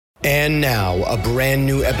And now, a brand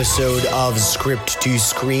new episode of Script to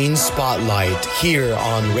Screen Spotlight here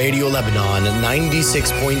on Radio Lebanon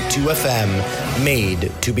 96.2 FM,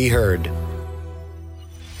 made to be heard.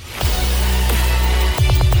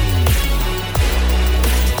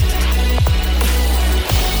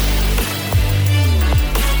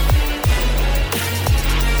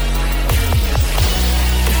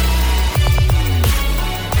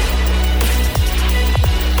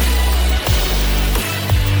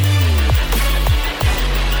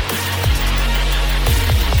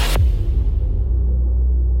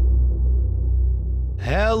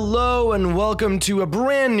 Hello and welcome to a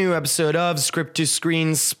brand new episode of Script to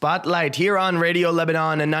Screen Spotlight here on Radio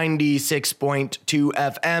Lebanon 96.2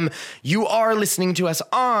 FM. You are listening to us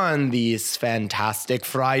on this fantastic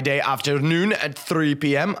Friday afternoon at 3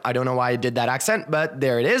 p.m. I don't know why I did that accent, but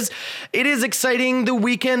there it is. It is exciting. The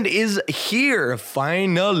weekend is here,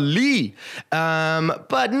 finally.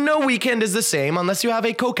 But no weekend is the same unless you have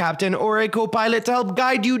a co-captain or a co-pilot to help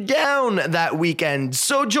guide you down that weekend.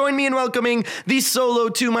 So join me in welcoming the solo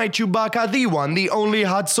to my Chewbacca, the one, the only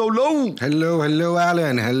Hot Solo. Hello,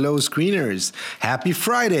 Alan. Hello, screeners. Happy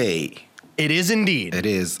Friday. It is indeed. It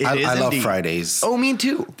is. I love Fridays. Oh, me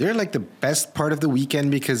too. They're like the best part of the weekend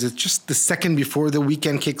because it's just the second before the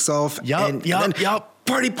weekend kicks off. Yup.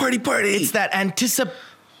 Party. It's that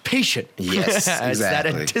anticipation. Yes, exactly. It's that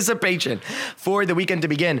anticipation for the weekend to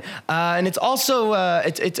begin. And it's also,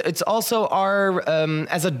 it's also our,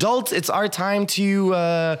 as adults, it's our time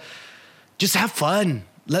to just have fun.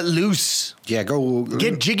 Let loose. Yeah, go.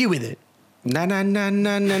 Get jiggy with it. Na.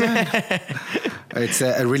 It's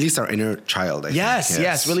release our inner child, I think.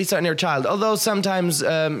 Yes, release our inner child. Although sometimes,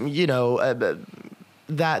 that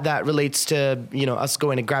relates to, us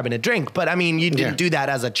going and grabbing a drink. But, I mean, you didn't do that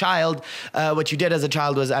as a child. What you did as a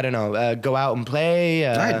child was, I don't know, go out and play.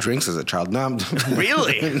 I had drinks as a child. No,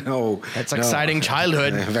 Really? No. That's exciting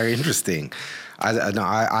childhood. Very interesting.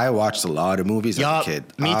 I watched a lot of movies as a kid.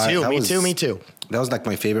 Me too. That was like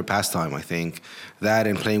my favorite pastime, I think. That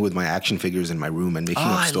and playing with my action figures in my room and making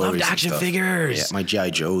up stories. I loved action figures. Yeah, my G.I.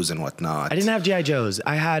 Joes and whatnot. I didn't have G.I. Joes.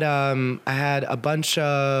 I had a bunch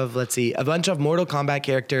of Mortal Kombat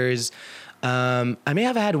characters. I may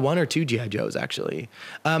have had one or two G.I. Joes, actually.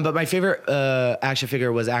 But my favorite action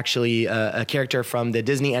figure was actually a character from the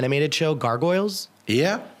Disney animated show Gargoyles.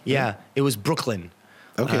 Yeah? Yeah, it was Brooklyn.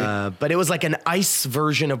 Okay. But it was like an ice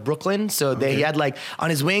version of Brooklyn. So he had like,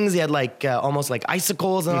 on his wings, he had like almost like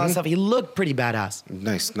icicles and all that stuff. He looked pretty badass.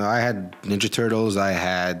 Nice. No, I had Ninja Turtles. I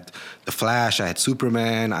had The Flash. I had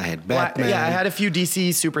Superman. I had Batman. I had a few DC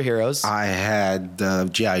superheroes. I had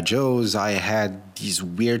G.I. Joes. I had these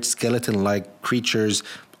weird skeleton-like creatures.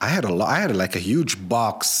 I had like a huge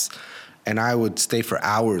box, and I would stay for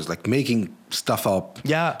hours, like making stuff up.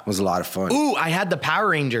 Yeah. It was a lot of fun. Ooh, I had the Power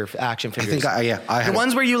Ranger action figures. I had the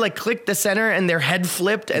ones where you like click the center and their head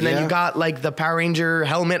flipped and then you got like the Power Ranger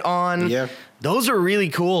helmet on. Yeah. Those are really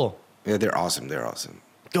cool. Yeah, they're awesome.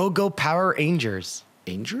 Go Power Rangers.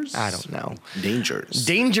 Dangers? I don't know. Dangers.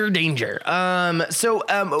 Danger. So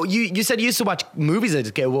you said you used to watch movies as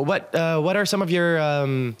a kid. Well, what are some of your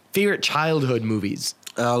favorite childhood movies?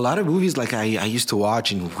 A lot of movies like I used to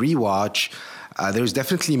watch and rewatch. There's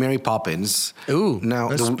definitely Mary Poppins. Ooh, now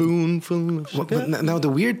a spoonful of sugar. Now the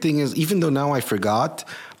weird thing is, even though now I forgot,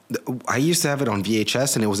 I used to have it on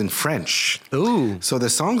VHS and it was in French. Ooh. So the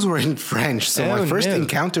songs were in French. So my first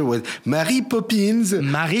encounter with Mary Poppins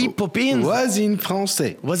was in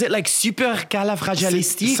Francais. Was it like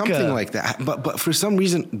supercalifragilistique? Something like that. But for some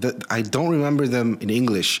reason, I don't remember them in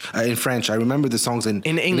English, in French. I remember the songs in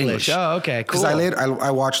English. Oh, okay, cool. Because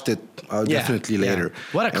I watched it definitely later.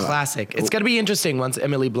 What a classic. It's going to be interesting once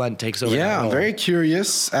Emily Blunt takes over. Yeah, I'm very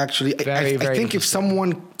curious, actually. I think if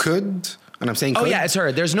someone could... And I'm saying, it's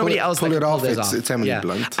her. There's nobody else that can pull this off. It's Emily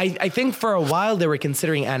Blunt. I think for a while they were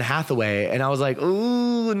considering Anne Hathaway, and I was like,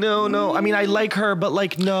 ooh, no. I mean, I like her, but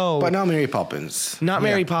like, no. But not Mary Poppins. Not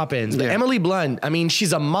Mary Poppins. But Emily Blunt, I mean,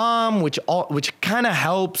 she's a mom, which kind of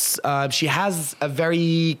helps. She has a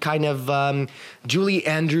very kind of Julie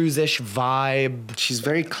Andrews-ish vibe. She's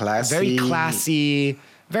very classy.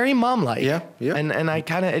 Very mom-like. Yeah. And I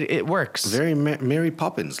kind of, it works. Very Mary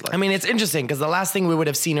Poppins-like. I mean, it's interesting because the last thing we would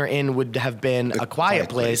have seen her in would have been A Quiet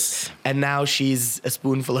Place. And now she's A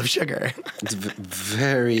Spoonful of Sugar. It's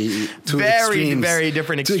very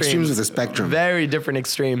different extremes. Two extremes of the spectrum. Very different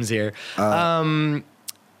extremes here. What?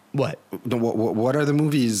 What are the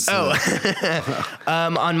movies? On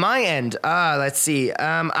my end, let's see.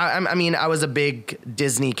 I mean, I was a big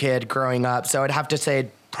Disney kid growing up, so I'd have to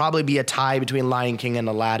say probably be a tie between Lion King and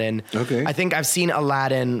Aladdin. Okay. I think I've seen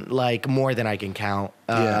Aladdin like more than I can count.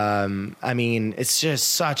 Yeah. I mean, it's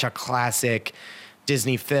just such a classic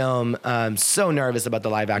Disney film. So nervous about the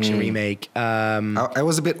live action remake. I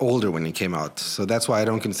was a bit older when it came out, so that's why I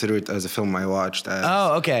don't consider it as a film I watched.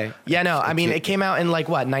 Oh, okay. Yeah, no, I mean, it came out in like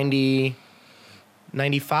what,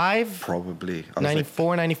 95? Probably. I was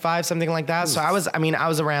 94, 95, something like that. So I was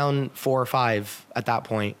around 4 or 5 at that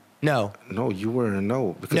point. No. No, you were,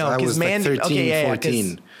 because No, I 'cause was Mandy- like 13, okay, yeah,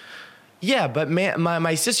 14. Yeah, but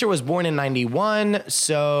my sister was born in 91,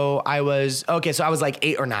 so I was like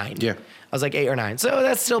 8 or 9. Yeah. I was like 8 or 9. So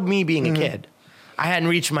that's still me being a kid. I hadn't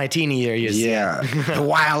reached my teeny years yet. Yeah, the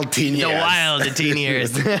wild teen years. The wild teen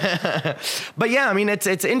years. But yeah, I mean,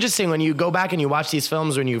 it's interesting when you go back and you watch these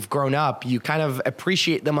films when you've grown up, you kind of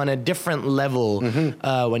appreciate them on a different level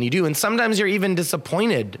when you do. And sometimes you're even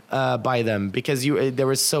disappointed by them because they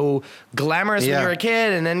were so glamorous when you were a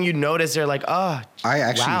kid, and then you notice they're like, oh, I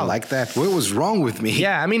actually like that. What was wrong with me?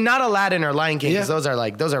 yeah, I mean, not Aladdin or Lion King, because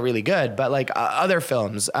Yeah. those are really good, but like other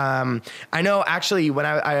films. I know actually when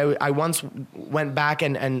I once went back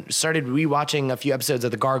and started rewatching a few episodes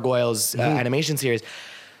of the Gargoyles animation series.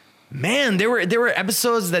 Man, there were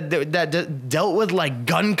episodes that dealt with like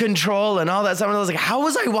gun control and all that stuff. And I was like, how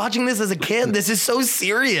was I watching this as a kid? This is so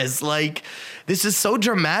serious. Like, this is so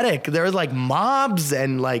dramatic. There was like mobs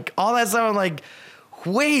and like all that stuff. I'm like,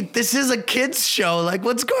 wait, this is a kid's show. Like,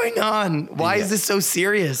 what's going on? Why is this so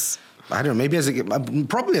serious? I don't know. Maybe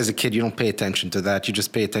probably as a kid, you don't pay attention to that. You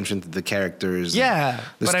just pay attention to the characters. Yeah,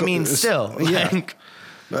 but I mean, still, like,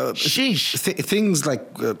 sheesh. Things like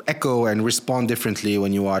echo and respond differently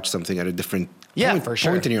when you watch something at a different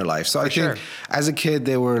point in your life. So I think as a kid,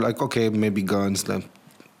 they were like, okay, maybe guns, do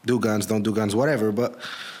guns, don't do guns, whatever. But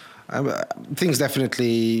things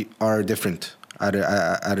definitely are different at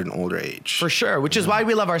an older age. For sure, which is why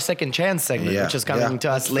we love our Second Chance segment, which is coming to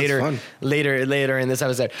us later in this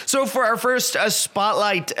episode. So for our first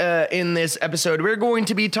spotlight in this episode, we're going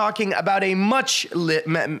to be talking about a much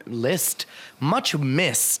missed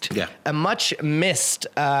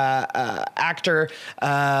actor,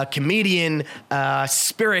 comedian,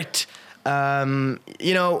 spirit,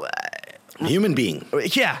 human being.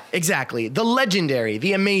 Yeah, exactly. The legendary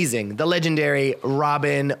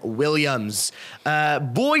Robin Williams.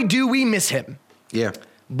 Boy, do we miss him. Yeah.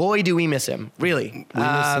 Boy, do we miss him. Really. We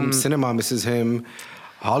miss him. Cinema misses him.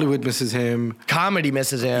 Hollywood misses him. Comedy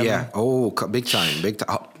misses him. Yeah. Oh, big time. Big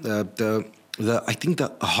time. I think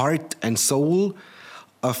the heart and soul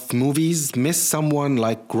of movies miss someone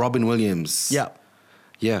like Robin Williams. Yeah.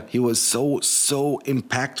 Yeah, he was so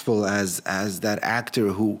impactful as that actor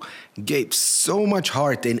who gave so much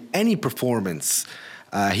heart in any performance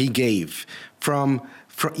he gave. From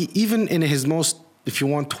even in his most, if you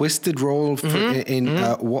want, twisted role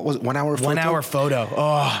what was 1 Hour Photo? 1 Hour Photo.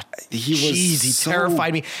 Oh, he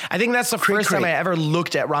terrified me. I think that's the first time I ever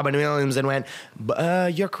looked at Robin Williams and went,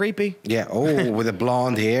 "You're creepy." Yeah. Oh, with the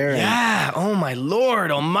blonde hair. Yeah. Oh my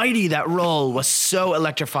Lord Almighty, that role was so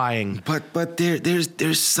electrifying. But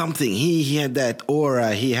there's something. He had that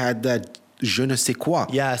aura. He had that je ne sais quoi.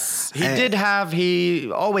 Yes,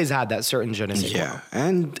 he always had that certain je ne sais quoi. Yeah,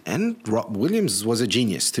 and Rob Williams was a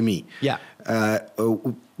genius to me. Yeah.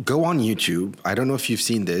 Go on YouTube. I don't know if you've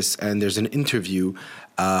seen this, and there's an interview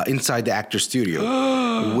inside the actor studio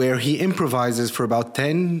where he improvises for about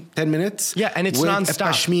 10 minutes. Yeah, and it's with nonstop.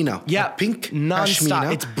 A pashmina. Yeah, a pink nonstop.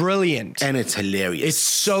 pashmina. It's brilliant. And it's hilarious. It's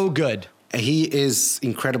so good. He is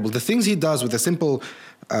incredible. The things he does with a simple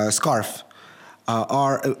scarf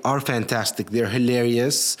are fantastic. They're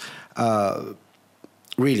hilarious.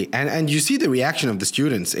 Really, and you see the reaction of the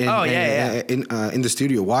students in the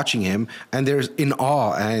studio watching him, and they're in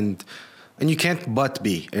awe, and you can't but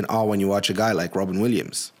be in awe when you watch a guy like Robin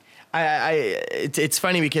Williams. It's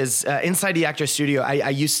funny because inside the actor studio, I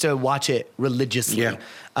used to watch it religiously. Yeah.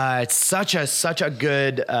 It's such a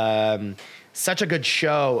good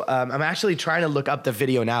show. I'm actually trying to look up the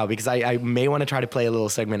video now because I may want to try to play a little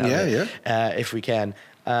segment of it if we can.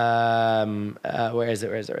 Where is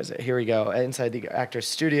it? Here we go. Inside the actor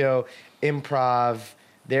studio, improv.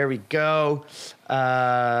 There we go.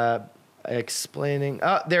 Explaining.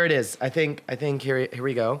 Oh, there it is. I think here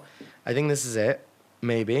we go. I think this is it.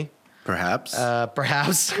 Maybe. Perhaps.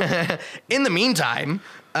 In the meantime,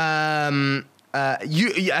 have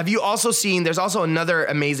you also seen? There's also another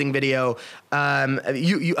amazing video. Have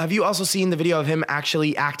you also seen the video of him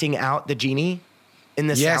actually acting out the genie in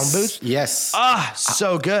the sound booth? Yes.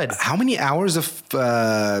 So good. How many hours of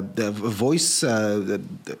the voice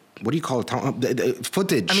what do you call it?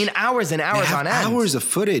 Footage. I mean, hours and hours on end. Hours of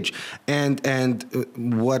footage, and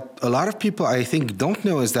what a lot of people I think don't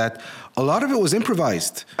know is that a lot of it was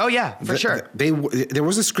improvised. Oh yeah, for sure. There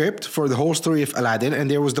was a script for the whole story of Aladdin,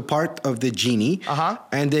 and there was the part of the genie.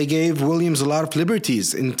 And they gave Williams a lot of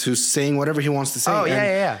liberties into saying whatever he wants to say. Oh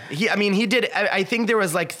yeah. He did. I think there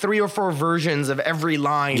was like 3 or 4 versions of every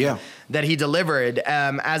line that he delivered,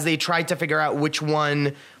 as they tried to figure out which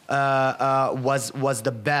one was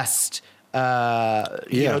the best.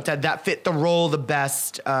 That fit the role the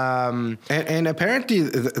best. And apparently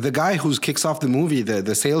the guy who kicks off the movie,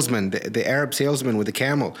 the salesman, the Arab salesman with the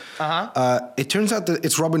camel, it turns out that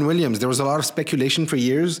it's Robin Williams. There was a lot of speculation for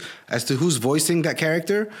years as to who's voicing that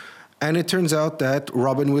character, and it turns out that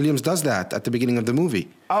Robin Williams does that at the beginning of the movie.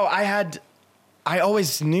 Oh, I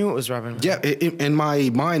always knew it was Robin Williams. Yeah, in my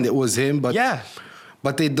mind it was him,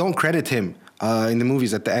 but they don't credit him in the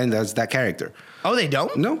movies at the end as that character. Oh, they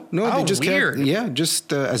don't? No, oh, they just weird.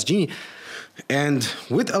 Just as Genie. And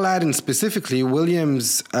with Aladdin specifically,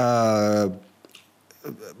 Williams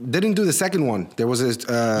didn't do the second one. There was a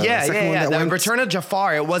second one that went... Return of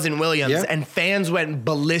Jafar, it wasn't Williams, and fans went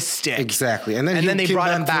ballistic. Exactly. And then they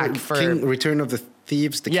brought him back for... Return of the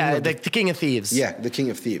Thieves. The King of Thieves. Yeah, the King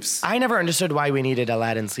of Thieves. I never understood why we needed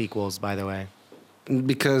Aladdin sequels, by the way.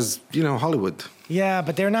 Because, Hollywood. Yeah,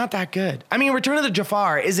 but they're not that good. I mean, Return of the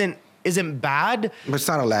Jafar isn't bad. But it's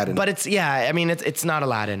not Aladdin. But it's not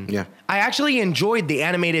Aladdin. Yeah. I actually enjoyed the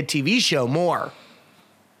animated TV show more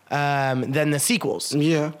than the sequels.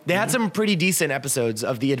 Yeah. They had some pretty decent episodes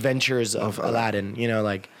of the adventures of Aladdin,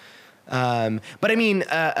 but I mean,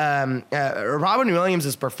 Robin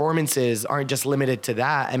Williams' performances aren't just limited to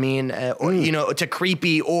that. I mean, to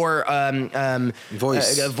creepy or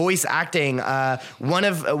voice acting. One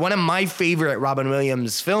of my favorite Robin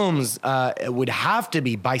Williams films would have to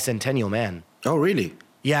be Bicentennial Man. Oh, really?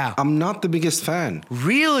 Yeah. I'm not the biggest fan.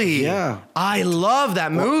 Really? Yeah. I love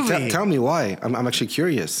that movie. Well, tell me why. I'm actually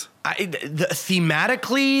curious.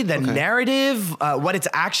 Thematically, the narrative, what it's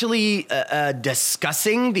actually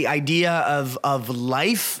discussing, the idea of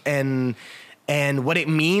life and what it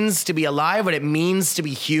means to be alive, what it means to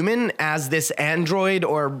be human as this android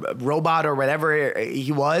or robot or whatever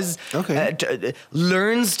he was,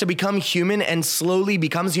 learns to become human and slowly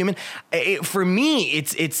becomes human. For me,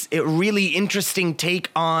 it's a really interesting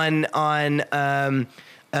take on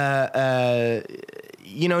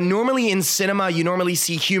normally in cinema, you normally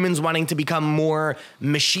see humans wanting to become more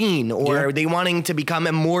machine, or they wanting to become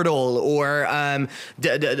immortal, or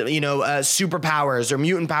superpowers or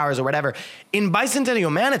mutant powers or whatever. In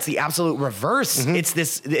Bicentennial Man, it's the absolute reverse. It's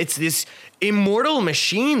this immortal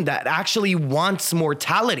machine that actually wants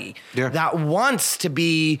mortality, that wants to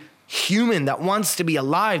be human, that wants to be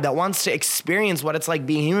alive, that wants to experience what it's like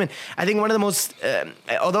being human. I think one of the most,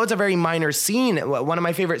 although it's a very minor scene, one of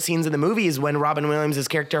my favorite scenes in the movie is when Robin Williams'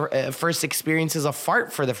 character first experiences a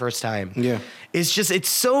fart for the first time. Yeah. It's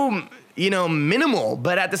so, minimal,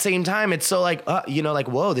 but at the same time, it's so like,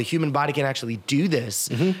 whoa, the human body can actually do this.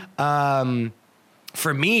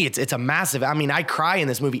 For me, it's a massive. I mean, I cry in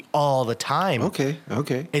this movie all the time. Okay.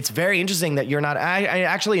 It's very interesting that you're not. I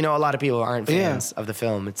actually know a lot of people aren't fans of the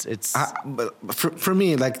film. But for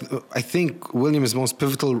me, I think Williams' most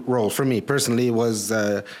pivotal role for me personally was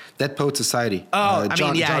Dead Poet Society. John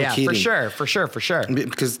Keating. for sure.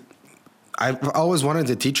 Because I've always wanted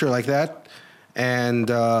a teacher like that, and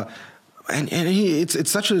it's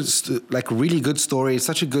such a really good story. It's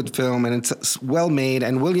such a good film, and it's well made.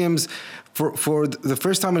 And Williams, for the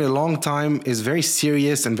first time in a long time, is very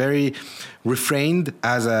serious and very refrained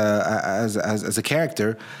as a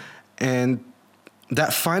character. And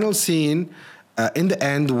that final scene in the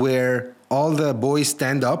end where all the boys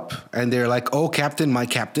stand up and they're like, "Oh, Captain, my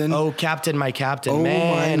Captain." Oh, Captain, my Captain. Oh,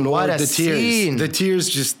 man, my Lord, what a scene. The tears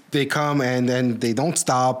just, they come and then they don't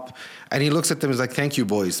stop. And he looks at them and is like, "Thank you,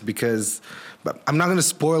 boys," because... But I'm not going to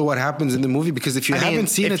spoil what happens in the movie, because if you haven't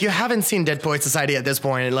seen Dead Poet Society at this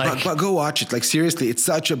point, but go watch it. Seriously, it's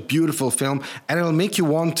such a beautiful film, and it'll make you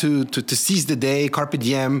want to seize the day, carpe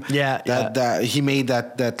diem. That he made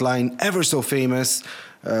that line ever so famous.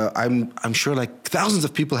 I'm sure thousands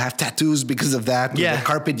of people have tattoos because of that. Like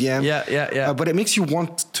carpe diem. But it makes you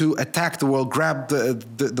want to attack the world, grab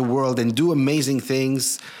the world, and do amazing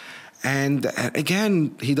things. And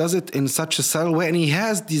again, he does it in such a subtle way. And he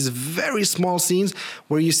has these very small scenes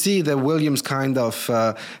where you see the Williams kind of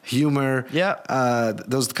humor.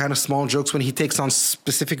 Those kind of small jokes when he takes on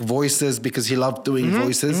specific voices because he loved doing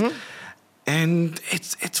voices. And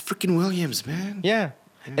it's freaking Williams, man. Yeah.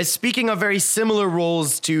 Speaking of very similar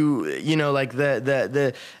roles to,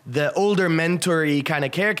 the older mentor-y kind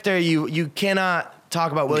of character, you cannot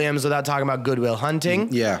talk about Williams without talking about Good Will Hunting.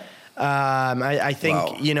 Yeah. I think,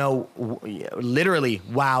 Wow. you know, literally,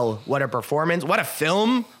 wow, what a performance. What a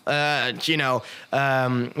film. You know,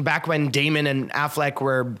 back when Damon and Affleck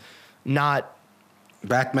were not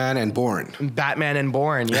Batman and Bourne. Batman and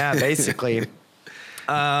Bourne. Yeah, basically.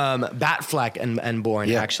 Batfleck and Bourne,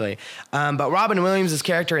 Yeah. actually. But Robin Williams'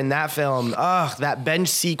 character in that film, that bench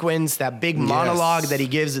sequence, that big monologue that he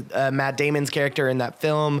gives Matt Damon's character in that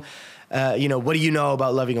film. You know, what do you know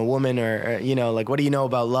about loving a woman, or you know, like, what do you know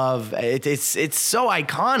about love? It's so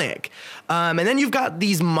iconic. And then you've got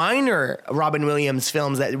these minor Robin Williams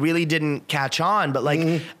films that really didn't catch on, but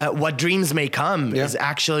like What Dreams May Come is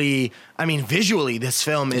actually, I mean, visually this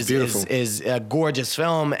film is a gorgeous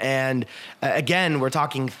film. And again, we're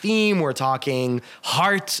talking theme, we're talking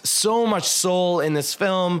heart, so much soul in this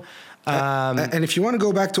film. And if you want to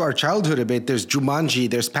go back to our childhood a bit, there's Jumanji,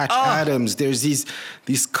 there's Patch Adams, there's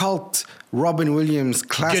these cult Robin Williams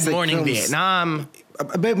classic Good Morning films. Vietnam.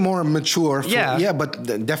 A bit more mature, Yeah.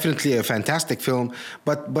 but definitely a fantastic film.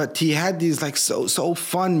 But he had these like so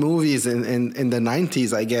fun movies in the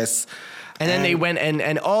 90s, I guess. And then they went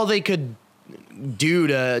and all they could do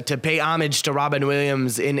to pay homage to Robin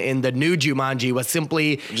Williams in the new Jumanji was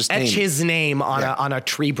simply Just etch name. his name on Yeah. on a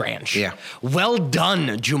tree branch. Yeah. Well done,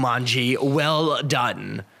 Jumanji. Well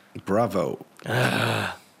done. Bravo.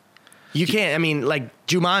 You can't. I mean, like,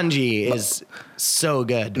 Jumanji is so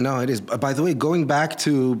good. No, it is. By the way, going back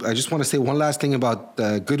to, I just want to say one last thing about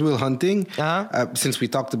Good Will Hunting. Since we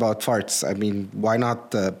talked about farts, I mean, why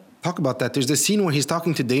not talk about that? There's this scene where he's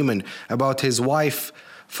talking to Damon about his wife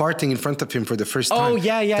farting in front of him for the first time. Oh,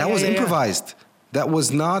 yeah. That was yeah. improvised. That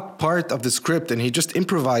was not part of the script, and he just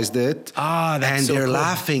improvised it. That's and so they're cool.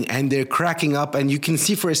 laughing and they're cracking up, and you can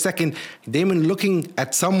see for a second Damon looking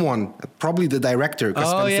at someone, probably the director,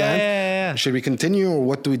 Gus Van Sant. yeah. Should we continue, or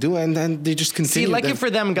what do we do? And then they just continue. See, lucky Then- for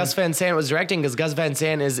them, Gus Van Sant was directing, because Gus Van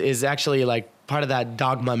Sant is actually like part of that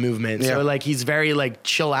Dogma movement. Yeah. So like he's very like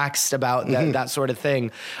chillaxed about that sort of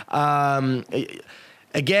thing.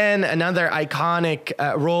 Again, another iconic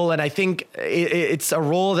role, and I think it's a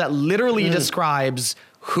role that literally describes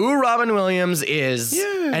who Robin Williams is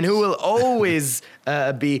and who will always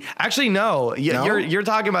be. Actually, no, you're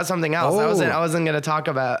talking about something else. I wasn't going to talk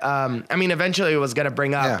about. I mean, eventually, I was going to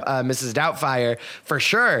bring up Mrs. Doubtfire for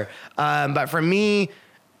sure, but for me,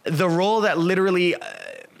 the role that literally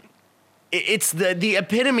it's the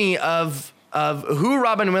epitome of who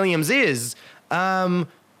Robin Williams is. The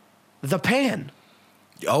Pan.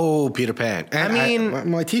 Oh, Peter Pan. And I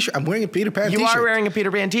mean, my T-shirt. I'm wearing a Peter Pan You T-shirt. are wearing a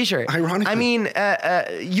Peter Pan T-shirt. Ironically. I mean,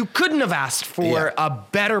 you couldn't have asked for a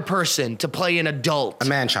better person to play an adult A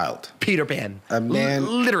man-child. Peter Pan. A man.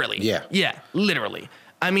 Literally. Yeah. Yeah, literally.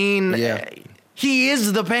 I mean, Yeah. he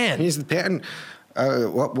is the Pan. He's the Pan.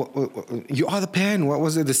 What, you are the Pan. What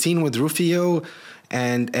was it? The scene with Rufio,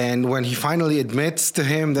 and when he finally admits to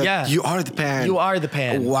him that you are the Pan. You are the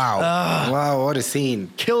Pan. Wow. Wow, what a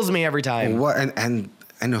scene. Kills me every time. What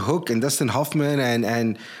and Hook and Dustin Hoffman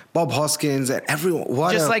and Bob Hoskins and everyone.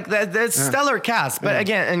 What Just a, like that stellar cast. But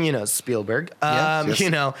again, and you know, Spielberg, Yes.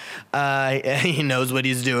 you know, he knows what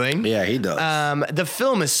he's doing. Yeah, he does. The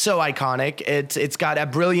film is so iconic. It's got a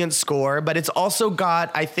brilliant score, but it's also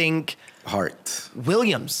got, I think, Heart.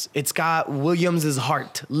 Williams. It's got Williams's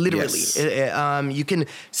heart, literally. Yes. You can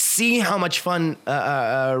see how much fun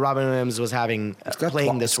Robin Williams was having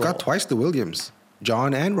playing this role. It's got twice the Williams,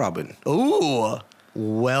 John and Robin. Ooh,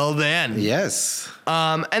 well then. Yes.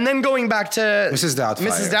 And then going back to Mrs. Doubtfire.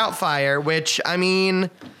 Mrs. Doubtfire, which, I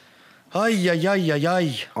mean,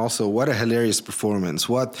 Also, what a hilarious performance.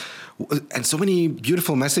 And so many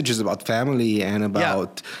beautiful messages about family and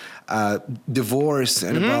about divorce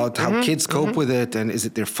and about how kids cope with it, and is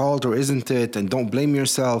it their fault or isn't it, and don't blame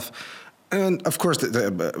yourself. And of course,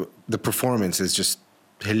 the performance is just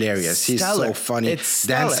hilarious. Stellar. He's so funny. It's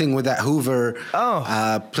stellar. Dancing with that Hoover,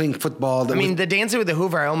 playing football. I mean, the Dancing with the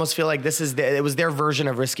Hoover, I almost feel like it was their version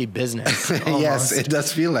of Risky Business. Yes, it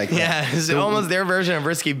does feel like that. Yeah, it's almost their version of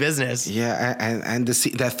Risky Business. Yeah, and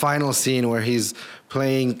that final scene where he's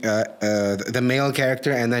playing the male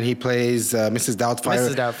character, and then he plays Mrs.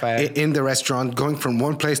 Doubtfire in the restaurant, going from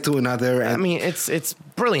one place to another. And I mean, it's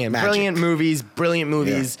brilliant. Magic. Brilliant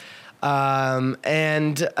movies.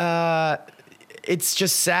 Yeah. It's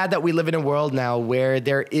just sad that we live in a world now where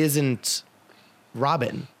there isn't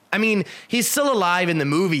Robin. I mean, he's still alive in the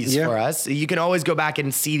movies for us. You can always go back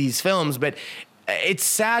and see these films, but it's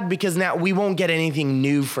sad because now we won't get anything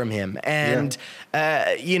new from him. And,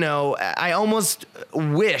 you know, I almost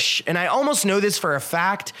wish, and I almost know this for a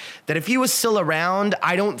fact, that if he was still around,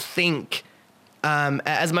 I don't think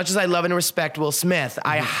As much as I love and respect Will Smith,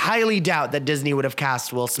 I highly doubt that Disney would have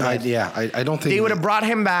cast Will Smith. I don't think they would have brought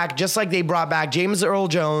him back just like they brought back James Earl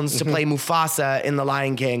Jones to play Mufasa in The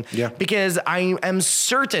Lion King. Yeah. Because I am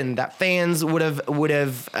certain that fans would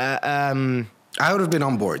have. I would have been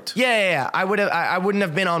on board. Yeah. I wouldn't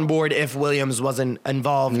have been on board if Williams wasn't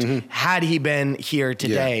involved. Had he been here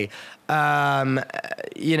today,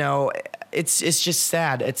 it's just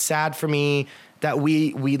sad. It's sad for me that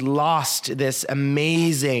we lost this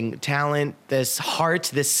amazing talent, this heart,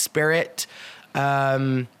 this spirit.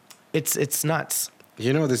 It's nuts.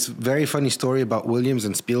 You know, this very funny story about Williams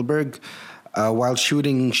and Spielberg while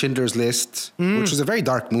shooting Schindler's List, which was a very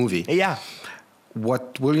dark movie. Yeah.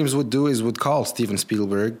 What Williams would do is would call Steven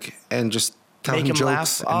Spielberg and just tell Make him him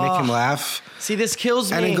jokes laugh. and make him laugh. See, this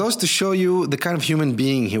kills me. And it goes to show you the kind of human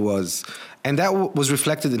being he was. And that was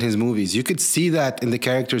reflected in his movies. You could see that in the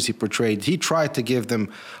characters he portrayed. He tried to give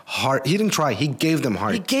them heart. He didn't try. He gave them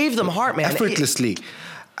heart. He gave them heart, man. Effortlessly.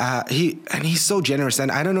 He's so generous.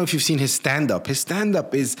 And I don't know if you've seen his stand-up. His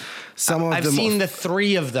stand-up is some of I've seen the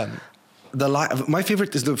three of them. My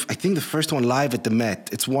favorite is I think the first one, live at the Met.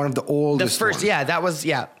 It's one of the oldest. The first, ones. yeah, that was,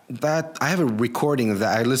 yeah. That I have a recording of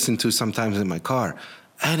that I listen to sometimes in my car,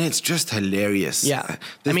 and it's just hilarious. Yeah,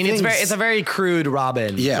 it's a very crude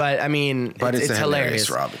Robin. Yeah, but I mean, it's hilarious.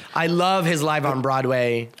 Robin. I love his live on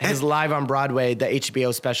Broadway. His live on Broadway, the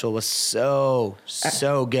HBO special was so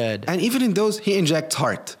good. And even in those, he injects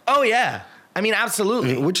heart. Oh yeah. I mean,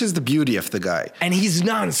 absolutely. Which is the beauty of the guy. And he's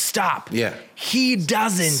nonstop. Yeah. He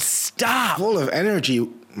doesn't stop. Full of energy.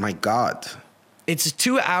 My God. It's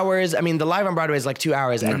 2 hours. I mean, the live on Broadway is like 2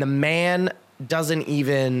 hours, and the man doesn't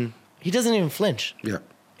even flinch. Yeah.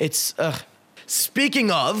 It's,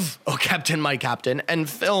 Speaking of, Oh Captain, My Captain, and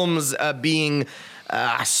films being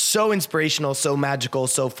so inspirational, so magical,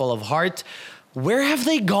 so full of heart, where have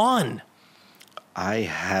they gone? I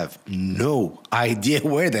have no idea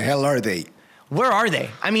where the hell are they. Where are they?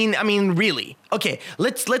 I mean, really. Okay,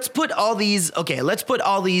 let's put all these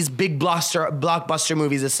big blockbuster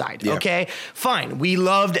movies aside. Yeah. Okay, fine. We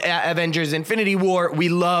loved Avengers: Infinity War. We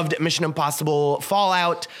loved Mission Impossible: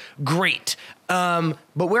 Fallout. Great. But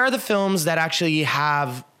where are the films that actually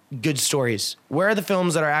have good stories? Where are the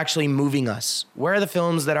films that are actually moving us? Where are the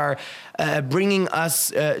films that are bringing us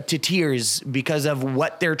to tears because of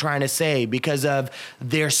what they're trying to say, because of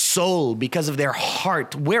their soul, because of their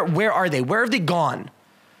heart? Where are they? Where have they gone?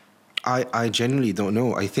 I genuinely don't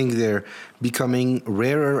know. I think they're becoming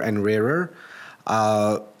rarer and rarer.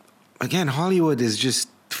 Again, Hollywood is just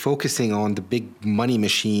focusing on the big money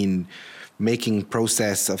machine making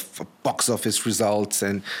process of box office results,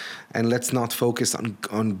 and let's not focus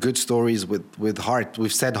on good stories with heart.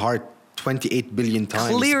 We've said heart 28 billion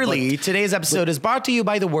times. Clearly, today's episode is brought to you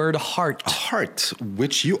by the word heart. Heart,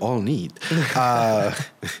 which you all need. No,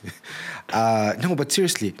 but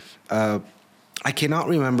seriously, I cannot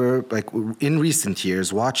remember, like, in recent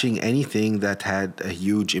years, watching anything that had a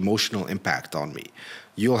huge emotional impact on me.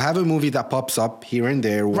 You'll have a movie that pops up here and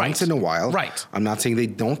there once in a while. Right. I'm not saying they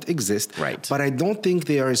don't exist. Right. But I don't think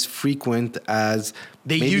they are as frequent as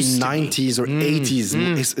they maybe used 90s or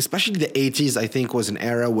 80s. Especially the 80s, I think, was an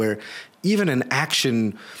era where even an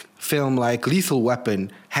action film like Lethal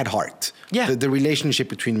Weapon had heart. Yeah. The relationship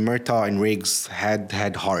between Murtaugh and Riggs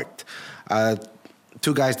had heart.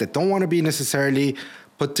 Two guys that don't want to be necessarily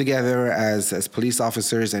put together as police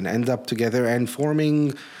officers and end up together and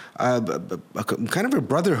forming kind of a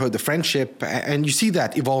brotherhood, a friendship, and you see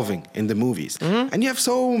that evolving in the movies. And you have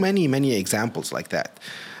so many examples like that.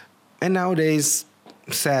 And nowadays,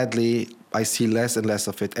 sadly, I see less and less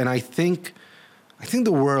of it. And I think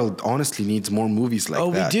the world honestly needs more movies like that.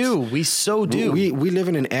 Oh, we do. We so do. We live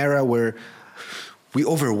in an era where we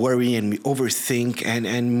over worry and we overthink,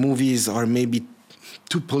 and movies are maybe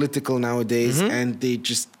too political nowadays, and they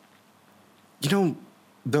just,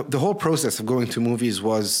 the whole process of going to movies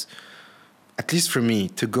was, at least for me,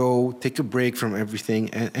 to go take a break from everything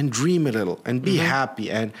and dream a little and be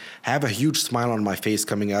happy and have a huge smile on my face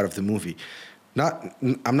coming out of the movie.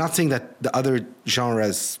 I'm not saying that the other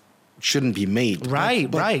genres shouldn't be made.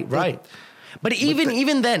 Right. But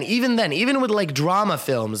even then, with like drama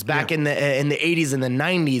films back in the 80s and the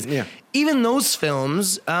 90s, even those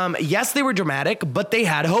films, yes, they were dramatic, but they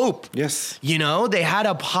had hope. Yes. They had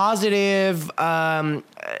a positive,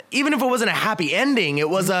 even if it wasn't a happy ending, it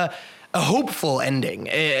was a hopeful ending.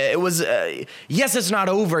 It was, yes, it's not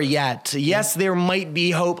over yet. Yes, there might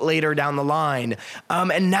be hope later down the line.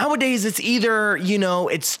 And nowadays it's either,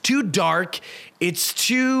 it's too dark, it's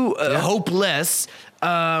too hopeless,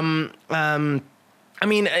 I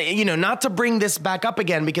mean, not to bring this back up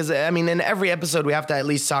again, because I mean, in every episode we have to at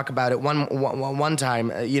least talk about it one time.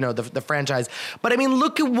 The franchise. But I mean,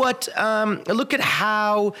 look at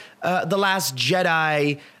how The Last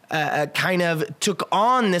Jedi kind of took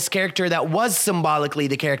on this character that was symbolically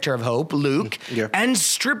the character of Hope, Luke, and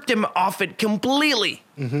stripped him off it completely.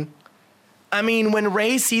 Mm-hmm. I mean, when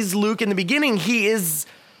Rey sees Luke in the beginning, he is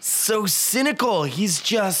so cynical. He's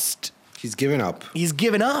given up. He's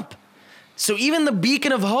given up. So even the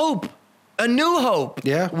beacon of hope, a new hope,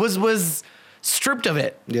 was stripped of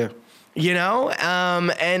it. Yeah. And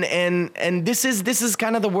this is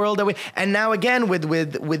kind of the world that we, and now again with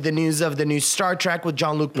the news of the new Star Trek with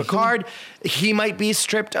Jean-Luc Picard, he might be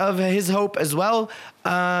stripped of his hope as well.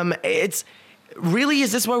 It's really,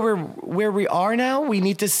 is this where we are now? We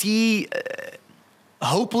need to see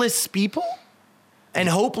hopeless people and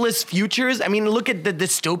hopeless futures. I mean, look at the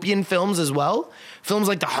dystopian films as well. Films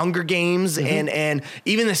like The Hunger Games and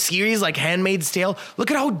even the series like Handmaid's Tale.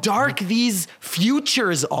 Look at how dark these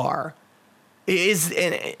futures are.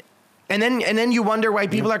 And then you wonder why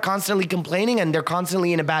people are constantly complaining and they're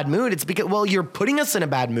constantly in a bad mood. It's because, well, you're putting us in a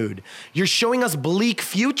bad mood. You're showing us bleak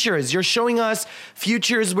futures. You're showing us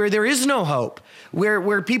futures where there is no hope,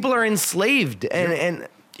 where people are enslaved. And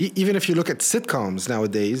even if you look at sitcoms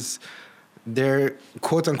nowadays, they're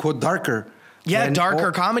quote unquote darker. Yeah,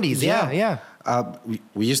 darker comedies. Yeah.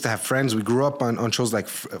 We used to have Friends. We grew up on shows like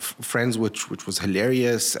Friends, which was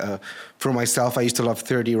hilarious. For myself, I used to love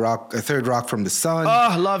 30 Rock, Third Rock from the Sun.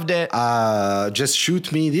 Oh, loved it. Just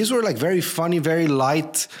Shoot Me. These were like very funny, very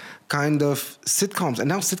light kind of sitcoms. And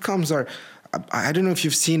now sitcoms are, I don't know if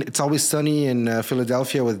you've seen It's Always Sunny in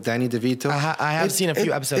Philadelphia with Danny DeVito. I have seen a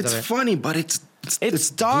few episodes of it. It's funny, but it's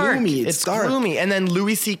dark. Gloomy. It's dark. Gloomy. And then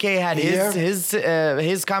Louis C.K. had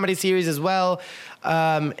his comedy series as well.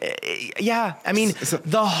 I mean,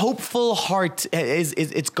 the hopeful heart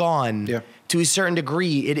it's gone. Yeah. To a certain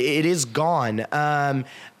degree, it is gone.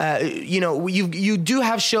 You do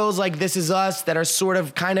have shows like This Is Us that are sort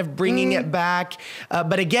of kind of bringing it back,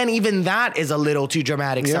 but again, even that is a little too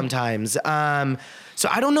dramatic sometimes. So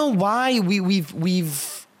I don't know why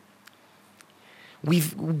we've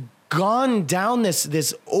gone down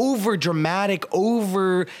this over dramatic,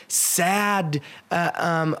 over sad,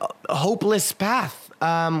 hopeless path.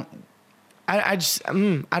 I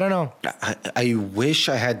don't know. I wish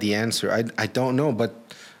I had the answer. I don't know, but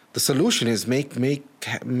the solution is make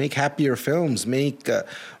happier films, make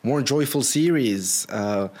more joyful series.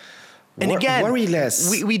 And again, worry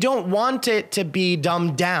less. We don't want it to be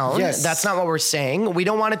dumbed down. Yes. That's not what we're saying. We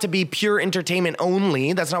don't want it to be pure entertainment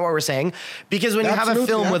only. That's not what we're saying. Because when you have a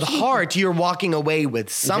film with heart, you're walking away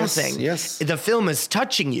with something. Yes. The film is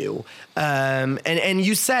touching you. And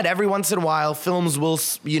you said every once in a while films will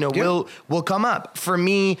come up. For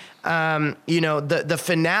me, the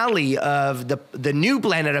finale of the new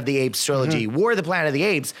Planet of the Apes trilogy, War of the Planet of the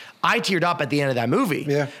Apes, I teared up at the end of that movie.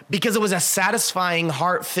 Yeah. Because it was a satisfying,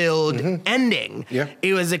 heart-filled ending. Yeah.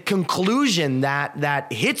 It was a conclusion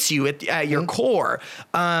that hits you at your core.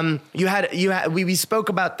 We spoke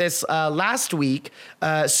about this last week,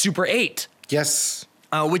 Super 8. Yes.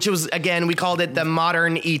 Which was, again, we called it the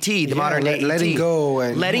modern E.T., modern E.T. Letting go.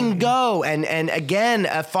 Letting go. And again,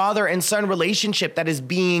 a father and son relationship that is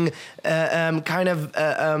being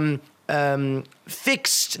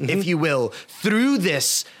fixed, if you will, through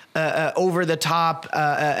this over-the-top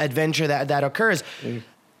adventure that occurs.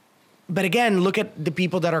 But again, look at the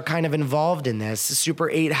people that are kind of involved in this. Super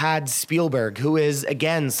 8 had Spielberg, who is,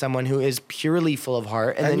 again, someone who is purely full of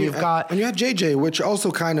heart. And then you have JJ, which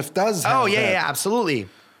also kind of does have yeah, absolutely.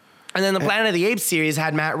 And then the Planet of the Apes series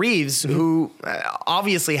had Matt Reeves, who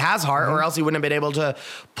obviously has heart, or else he wouldn't have been able to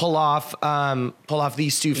pull off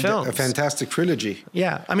these two films. A fantastic trilogy.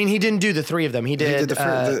 Yeah, I mean, he didn't do the three of them. He did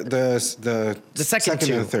the second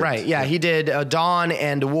two, and third. Right? Yeah, he did Dawn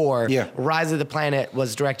and War. Yeah, Rise of the Planet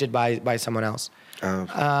was directed by someone else.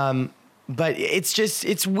 But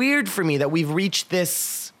it's weird for me that we've reached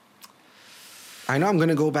this. I know I'm going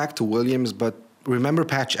to go back to Williams, but remember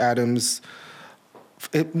Patch Adams.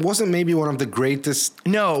 It wasn't maybe one of the greatest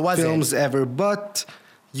films ever, but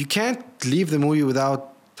you can't leave the movie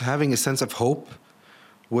without having a sense of hope,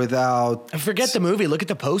 without... Forget the movie. Look at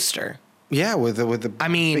the poster. Yeah, with the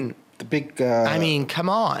big... come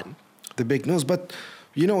on. The big nose. But,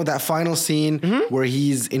 that final scene where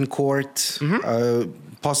he's in court,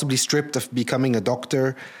 possibly stripped of becoming a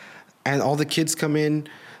doctor, and all the kids come in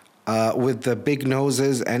with the big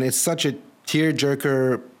noses, and it's such a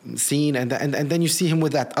tearjerker scene, and then you see him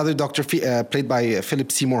with that other doctor played by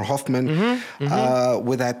Philip Seymour Hoffman,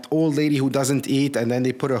 with that old lady who doesn't eat, and then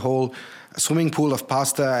they put a whole swimming pool of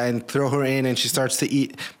pasta and throw her in, and she starts to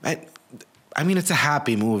eat. I mean, it's a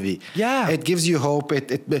happy movie. Yeah, it gives you hope.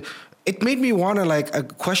 It made me want to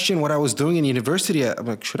question what I was doing in university. I'm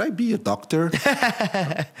like, should I be a doctor?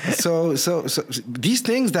 so these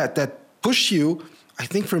things that push you, I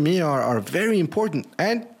think for me are very important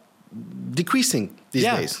and decreasing these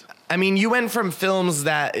days. I mean, you went from films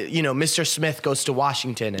that, Mr. Smith Goes to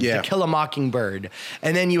Washington and To Kill a Mockingbird.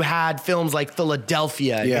 And then you had films like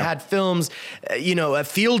Philadelphia. You had films, A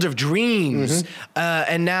Field of Dreams.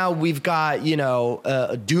 And now we've got,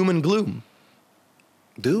 Doom and Gloom.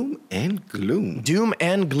 Doom and Gloom. Doom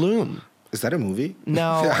and Gloom. Is that a movie?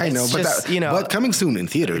 No, I know, but coming soon in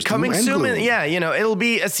theaters. Coming soon, it'll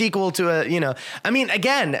be a sequel to I mean,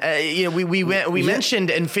 again, we mentioned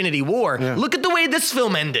Infinity War. Yeah. Look at the way this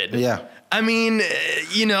film ended. Yeah. I mean,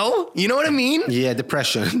 you know what I mean? Yeah,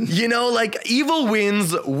 depression. Evil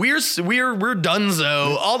wins. We're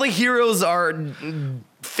donezo. All the heroes are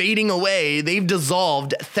fading away. They've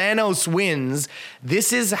dissolved. Thanos wins.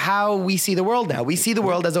 This is how we see the world now. We see the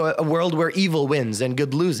world as a world where evil wins and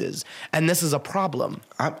good loses. And this is a problem.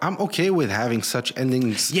 I'm okay with having such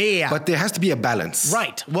endings. Yeah. But there has to be a balance.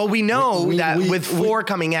 Right. Well, we know that with 4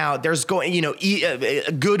 coming out, there's going,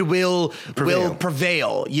 good will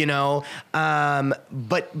prevail,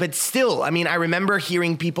 But still, I mean, I remember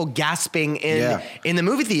hearing people gasping in the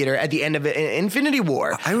movie theater at the end of Infinity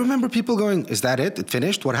War. I remember people going, is that it? It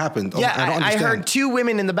finished? What happened? Yeah, I don't understand. I heard 2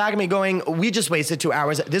 women in the back of me going, we just wasted 2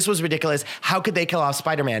 hours. This was ridiculous. How could they kill off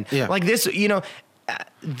Spider-Man? Yeah. Like this,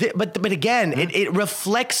 but again, it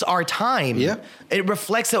reflects our time. Yeah. It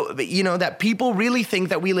reflects that people really think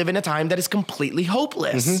that we live in a time that is completely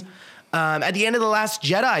hopeless. At the end of The Last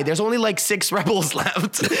Jedi, there's only 6 rebels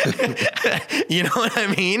left. You know what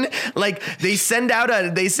I mean? They send out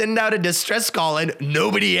a distress call and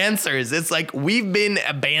nobody answers. It's like we've been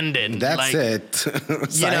abandoned. That's it.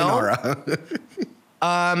 Sayonara.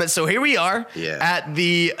 So here we are at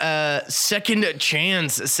the second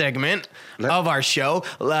chance segment of our show.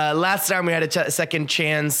 Last time we had a second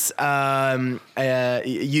chance.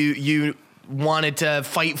 You wanted to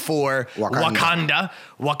fight for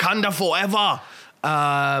Wakanda forever.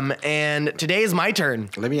 And today is my turn.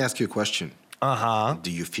 Let me ask you a question. Uh-huh.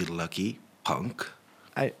 Do you feel lucky, punk?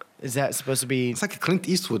 Is that supposed to be? It's like a Clint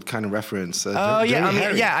Eastwood kind of reference. Oh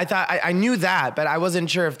yeah, I thought I knew that, but I wasn't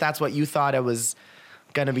sure if that's what you thought it was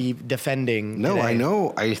gonna be defending. No, today. I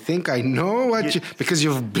know. I think I know what because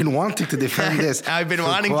you've been wanting to defend this. I've been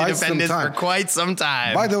wanting to defend this for quite some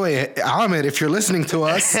time. By the way, Ahmed, if you're listening to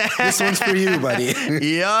us, this one's for you, buddy.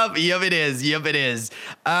 Yep, it is.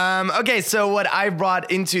 Okay, so what I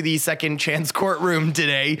brought into the second chance courtroom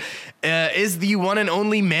today is the one and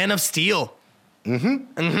only Man of Steel. Okay.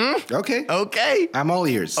 I'm all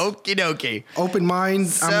ears. Okie dokie. Open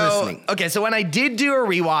mind. I'm listening. Okay, so when I did do a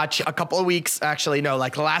rewatch a couple of weeks,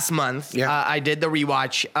 last month, I did the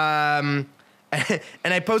rewatch. And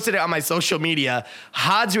I posted it on my social media.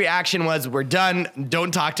 Hod's reaction was, we're done.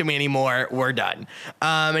 Don't talk to me anymore. We're done.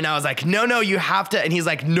 And I was like, no, you have to. And he's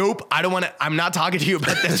like, nope, I don't want to. I'm not talking to you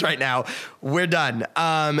about this right now. We're done.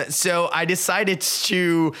 So I decided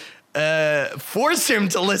to force him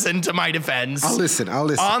to listen to my defense. I'll listen.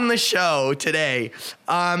 On the show today.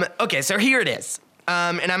 Okay, so here it is.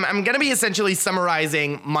 And I'm going to be essentially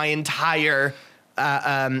summarizing my entire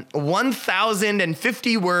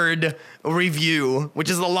 1,050 word review, which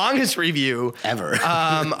is the longest review ever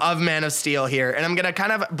of Man of Steel here. And I'm going to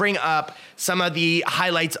kind of bring up some of the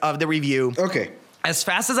highlights of the review. Okay. As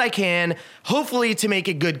fast as I can, hopefully to make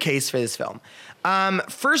a good case for this film.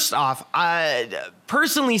 First off,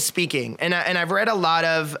 personally speaking, and I've read a lot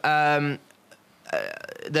of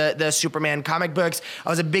the Superman comic books. I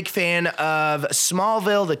was a big fan of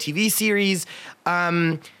Smallville, the TV series.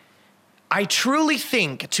 I truly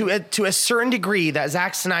think, to a certain degree, that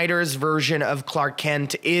Zack Snyder's version of Clark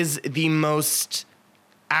Kent is the most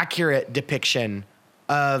accurate depiction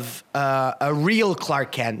of a real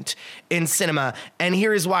Clark Kent in cinema. And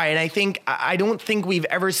here is why. And I don't think we've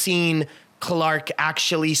ever seen Clark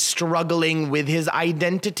actually struggling with his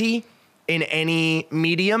identity in any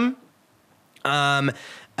medium. And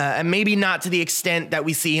maybe not to the extent that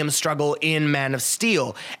we see him struggle in Man of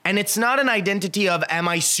Steel. And it's not an identity of, am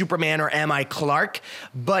I Superman or am I Clark?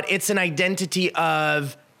 But it's an identity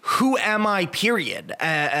of, who am I, period?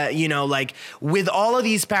 With all of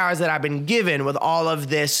these powers that I've been given, with all of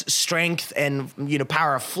this strength and,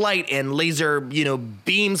 power of flight and laser,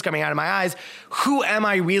 beams coming out of my eyes, who am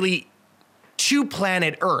I really to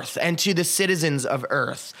planet Earth and to the citizens of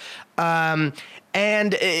Earth. We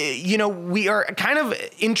are kind of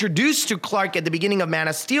introduced to Clark at the beginning of Man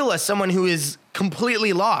of Steel as someone who is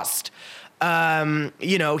completely lost.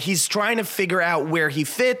 He's trying to figure out where he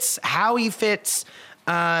fits, how he fits.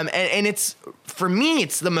 And it's, for me,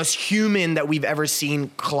 it's the most human that we've ever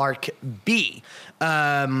seen Clark be.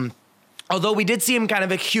 Although we did see him kind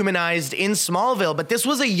of humanized in Smallville, but this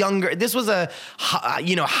was a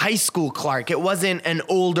high school Clark. It wasn't an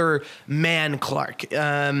older man Clark.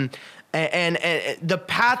 And the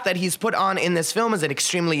path that he's put on in this film is an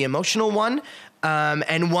extremely emotional one,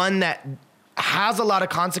 and one that has a lot of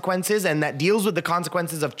consequences and that deals with the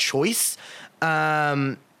consequences of choice.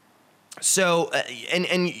 So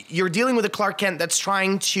you're dealing with a Clark Kent that's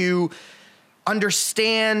trying to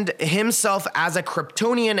understand himself as a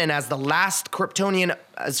Kryptonian and as the last Kryptonian,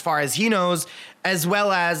 as far as he knows, as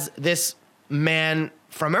well as this man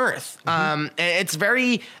from Earth. It's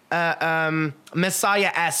very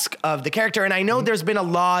Messiah-esque of the character. And I know there's been a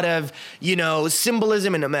lot of,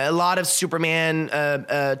 symbolism and a lot of Superman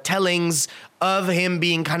tellings of him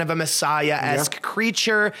being kind of a Messiah-esque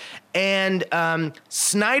creature. And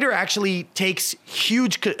Snyder actually takes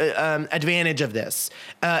huge advantage of this.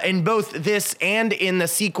 In both this and in the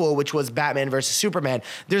sequel, which was Batman versus Superman,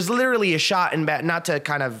 there's literally a shot in not to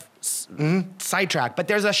kind of sidetrack, but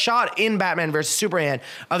there's a shot in Batman versus Superman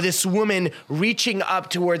of this woman reaching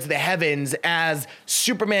up towards the heavens as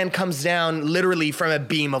Superman comes down literally from a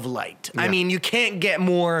beam of light. Yeah. I mean, you can't get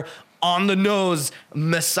more on the nose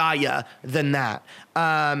Messiah than that.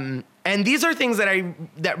 And these are things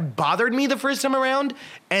that bothered me the first time around,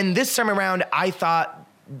 and this time around I thought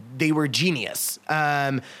they were genius.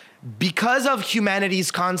 Because of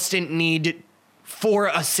humanity's constant need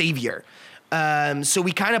for a savior. So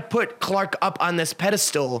we kind of put Clark up on this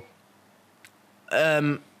pedestal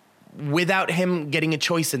without him getting a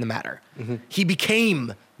choice in the matter. He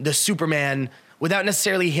became the Superman without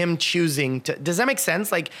necessarily him choosing to. Does that make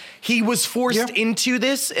sense? Like, he was forced into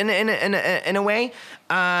this in a way.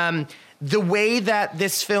 The way that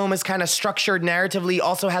this film is kind of structured narratively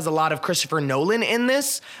also has a lot of Christopher Nolan in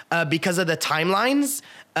this because of the timelines.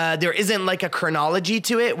 There isn't like a chronology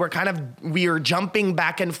to it. We're jumping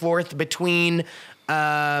back and forth between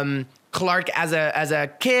Clark as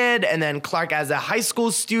a kid, and then Clark as a high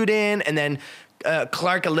school student, and then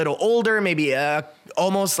Clark a little older, maybe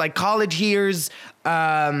almost like college years.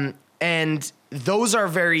 And those are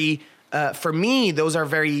very, for me, those are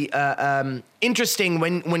very interesting.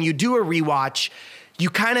 When you do a rewatch, you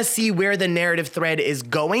kind of see where the narrative thread is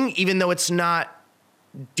going, even though it's not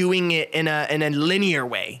doing it in a linear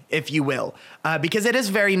way, if you will, because it is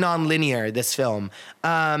very non-linear, this film.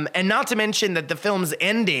 And not to mention that the film's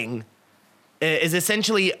ending is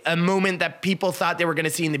essentially a moment that people thought they were going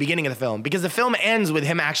to see in the beginning of the film, because the film ends with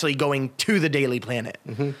him actually going to the Daily Planet.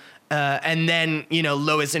 And then,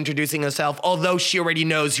 Lois introducing herself, although she already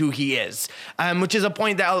knows who he is, which is a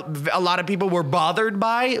point that a lot of people were bothered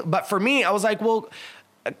by. But for me, I was like, well,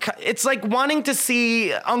 it's like wanting to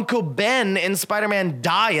see Uncle Ben in Spider-Man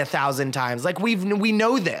die 1,000 times. Like, we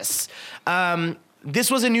know this.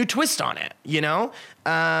 This was a new twist on it,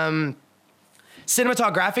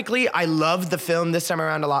 Cinematographically, I love the film this time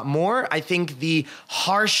around a lot more. I think the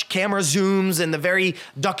harsh camera zooms and the very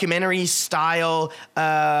documentary style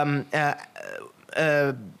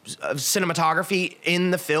cinematography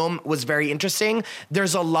in the film was very interesting.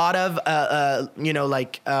 There's a lot of,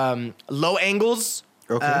 low angles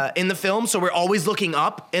in the film. So we're always looking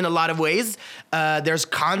up in a lot of ways. There's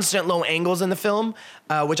constant low angles in the film,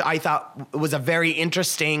 which I thought was a very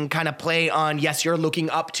interesting kind of play on, yes, you're looking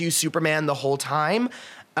up to Superman the whole time.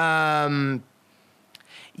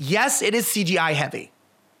 Yes, it is CGI heavy.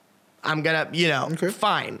 I'm gonna,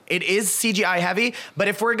 fine. It is CGI heavy, but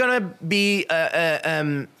if we're gonna be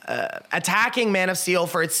attacking Man of Steel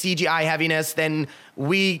for its CGI heaviness, then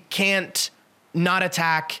we can't not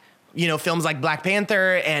attack films like Black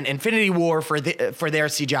Panther and Infinity War for their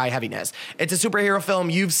CGI heaviness. It's a superhero film.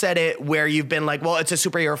 You've said it, where you've been like, well, it's a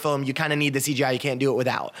superhero film. You kind of need the CGI. You can't do it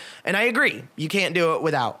without. And I agree. You can't do it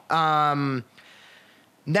without.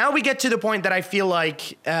 Now we get to the point that I feel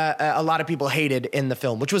like a lot of people hated in the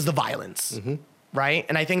film, which was the violence, right?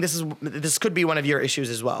 And I think this could be one of your issues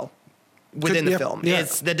as well within the film. Yeah.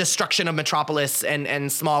 It's the destruction of Metropolis and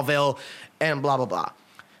Smallville and blah, blah, blah.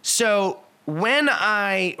 So when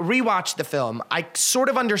I rewatched the film, I sort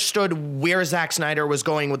of understood where Zack Snyder was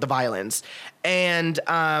going with the violence. And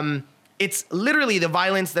it's literally the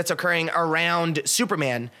violence that's occurring around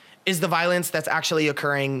Superman is the violence that's actually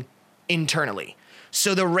occurring internally.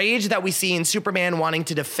 So the rage that we see in Superman wanting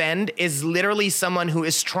to defend is literally someone who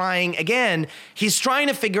is trying, again, he's trying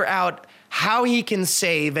to figure out how he can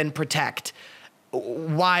save and protect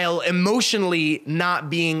while emotionally not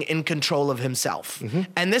being in control of himself.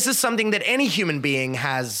 And this is something that any human being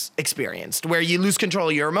has experienced, where you lose control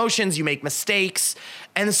of your emotions, you make mistakes.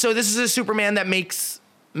 And so this is a Superman that makes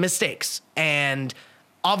mistakes. And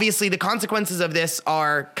obviously the consequences of this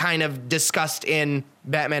are kind of discussed in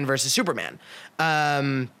Batman versus Superman.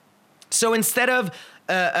 So instead of,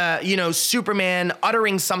 Superman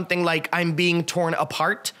uttering something like, "I'm being torn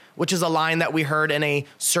apart," which is a line that we heard in a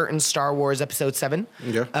certain Star Wars Episode 7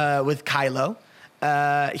 with Kylo.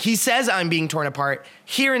 He says, "I'm being torn apart."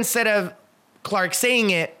 Here, instead of Clark saying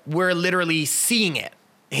it, we're literally seeing it.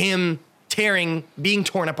 Him being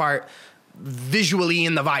torn apart visually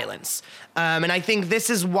in the violence. And I think this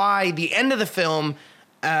is why the end of the film,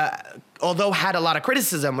 although had a lot of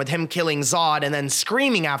criticism with him killing Zod and then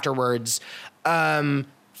screaming afterwards,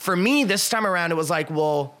 for me, this time around, it was like,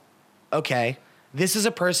 well, okay, this is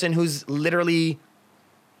a person who's literally,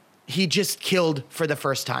 he just killed for the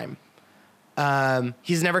first time.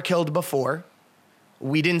 He's never killed before.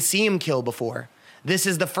 We didn't see him kill before. This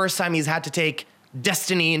is the first time he's had to take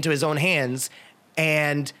destiny into his own hands,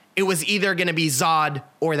 and it was either going to be Zod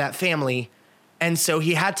or that family. And so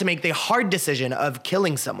he had to make the hard decision of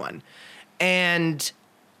killing someone. And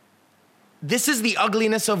this is the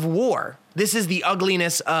ugliness of war. This is the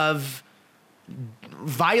ugliness of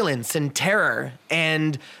violence and terror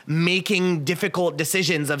and making difficult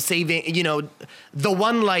decisions of saving, the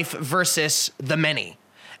one life versus the many.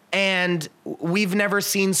 And we've never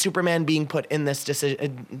seen Superman being put in this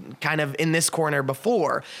decision, kind of in this corner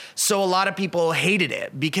before. So a lot of people hated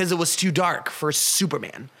it because it was too dark for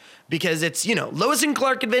Superman, because it's, Lois and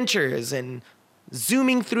Clark adventures and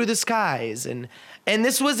zooming through the skies. And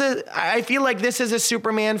this was I feel like this is a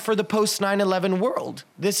Superman for the post 9/11 world.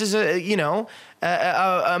 This is a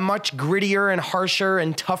much grittier and harsher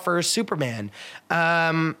and tougher Superman.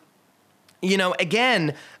 Again,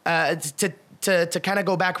 to kind of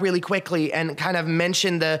go back really quickly and kind of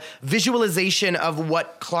mention the visualization of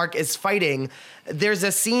what Clark is fighting. There's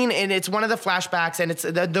a scene, and it's one of the flashbacks, and it's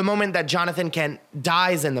the moment that Jonathan Kent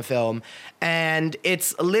dies in the film. And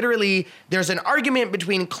it's literally, there's an argument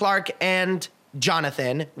between Clark and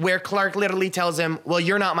Jonathan where Clark literally tells him, "Well,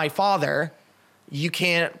 you're not my father. You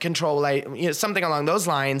can't control," something along those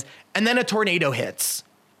lines. And then a tornado hits.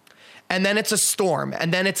 And then it's a storm.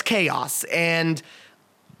 And then it's chaos. And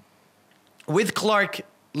with Clark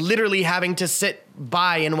literally having to sit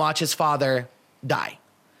by and watch his father die,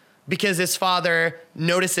 because his father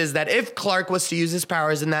notices that if Clark was to use his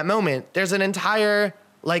powers in that moment, there's an entire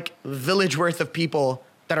village worth of people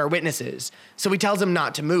that are witnesses. So he tells him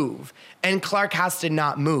not to move, and Clark has to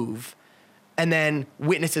not move, and then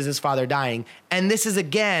witnesses his father dying. And this is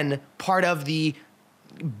again part of the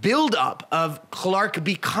buildup of Clark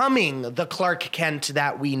becoming the Clark Kent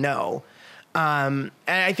that we know. And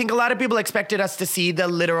I think a lot of people expected us to see the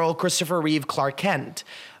literal Christopher Reeve Clark Kent,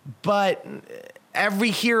 but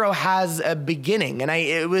every hero has a beginning, and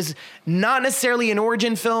it was not necessarily an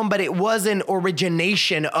origin film, but it was an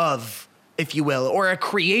origination of, if you will, or a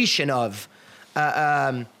creation of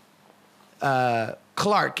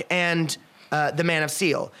Clark and the Man of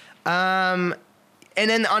Steel. And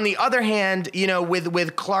then on the other hand,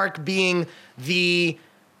 with Clark being the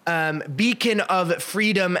beacon of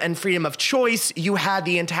freedom and freedom of choice, you had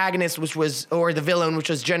the antagonist, or the villain, which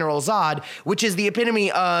was General Zod, which is the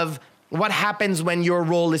epitome of what happens when your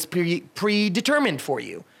role is predetermined for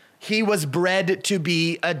you. He was bred to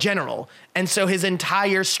be a general, and so his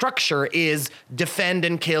entire structure is defend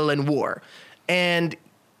and kill and war. And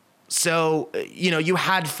so, you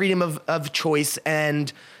had freedom of choice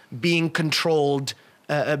and being controlled,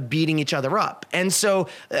 beating each other up. And so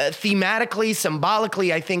thematically,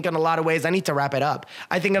 symbolically, I think in a lot of ways, I need to wrap it up.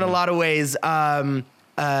 I think in a lot of ways,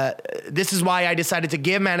 this is why I decided to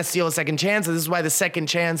give Man of Steel a second chance. And this is why the second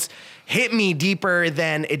chance hit me deeper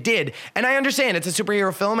than it did. And I understand it's a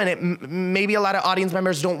superhero film, and maybe a lot of audience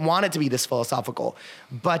members don't want it to be this philosophical.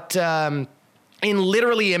 But in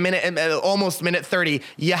literally a minute, almost minute 30,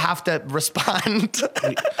 you have to respond.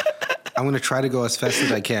 I'm going to try to go as fast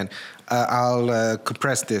as I can. I'll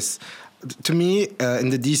compress this. To me, in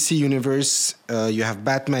the DC universe, you have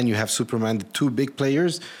Batman, you have Superman, the two big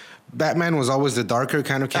players. Batman was always the darker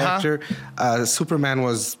kind of character. Superman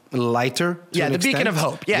was lighter. Yeah, the beacon of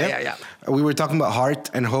hope. Yeah. We were talking about heart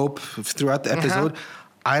and hope throughout the episode.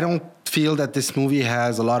 I don't feel that this movie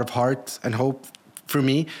has a lot of heart and hope for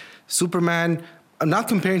me. Superman, I'm not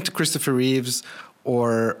comparing to Christopher Reeves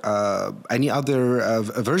or any other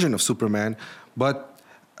version of Superman, but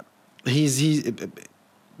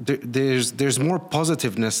there's more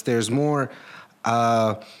positiveness. There's more.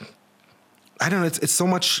 I don't know. It's so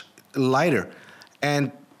much lighter,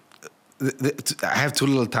 and I have too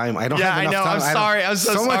little time. I don't have enough time. I'm sorry. I'm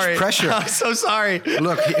so sorry. Much pressure. I'm so sorry.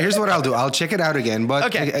 Look, here's what I'll do. I'll check it out again. But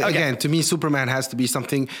Okay. Again, to me, Superman has to be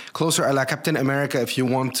something closer. Like Captain America, if you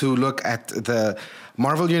want to look at the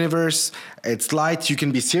Marvel Universe, it's light. You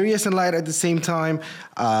can be serious and light at the same time.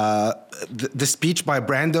 The speech by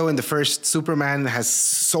Brando in the first Superman has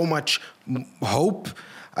so much hope.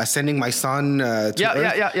 Sending my son to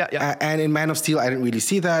Earth. Yeah. And in Man of Steel, I didn't really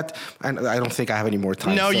see that. And I don't think I have any more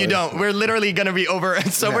time. No, you don't. We're literally going to be over.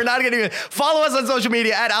 So we're not going to follow us on social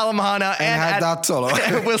media at Alan Mahana and at Solo.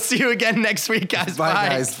 We'll see you again next week, guys. Bye,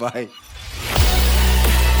 guys. Bye.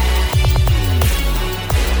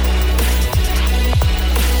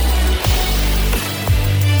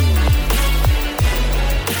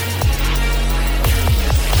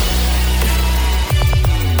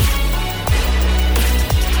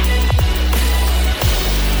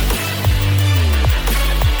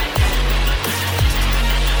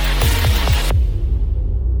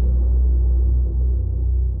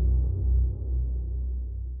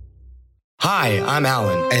 Hi, I'm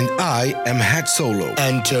Alan. And I am Hat Solo.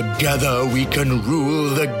 And together we can rule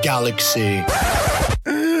the galaxy.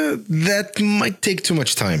 That might take too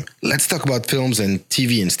much time. Let's talk about films and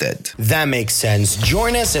TV instead. That makes sense.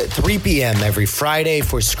 Join us at 3 p.m. every Friday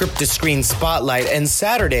for Script to Screen Spotlight and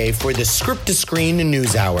Saturday for the Script to Screen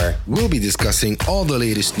News Hour. We'll be discussing all the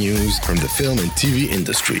latest news from the film and TV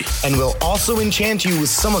industry. And we'll also enchant you with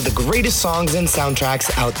some of the greatest songs and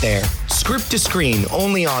soundtracks out there. Script to Screen,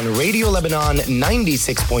 only on Radio Lebanon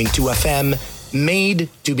 96.2 FM, made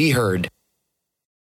to be heard.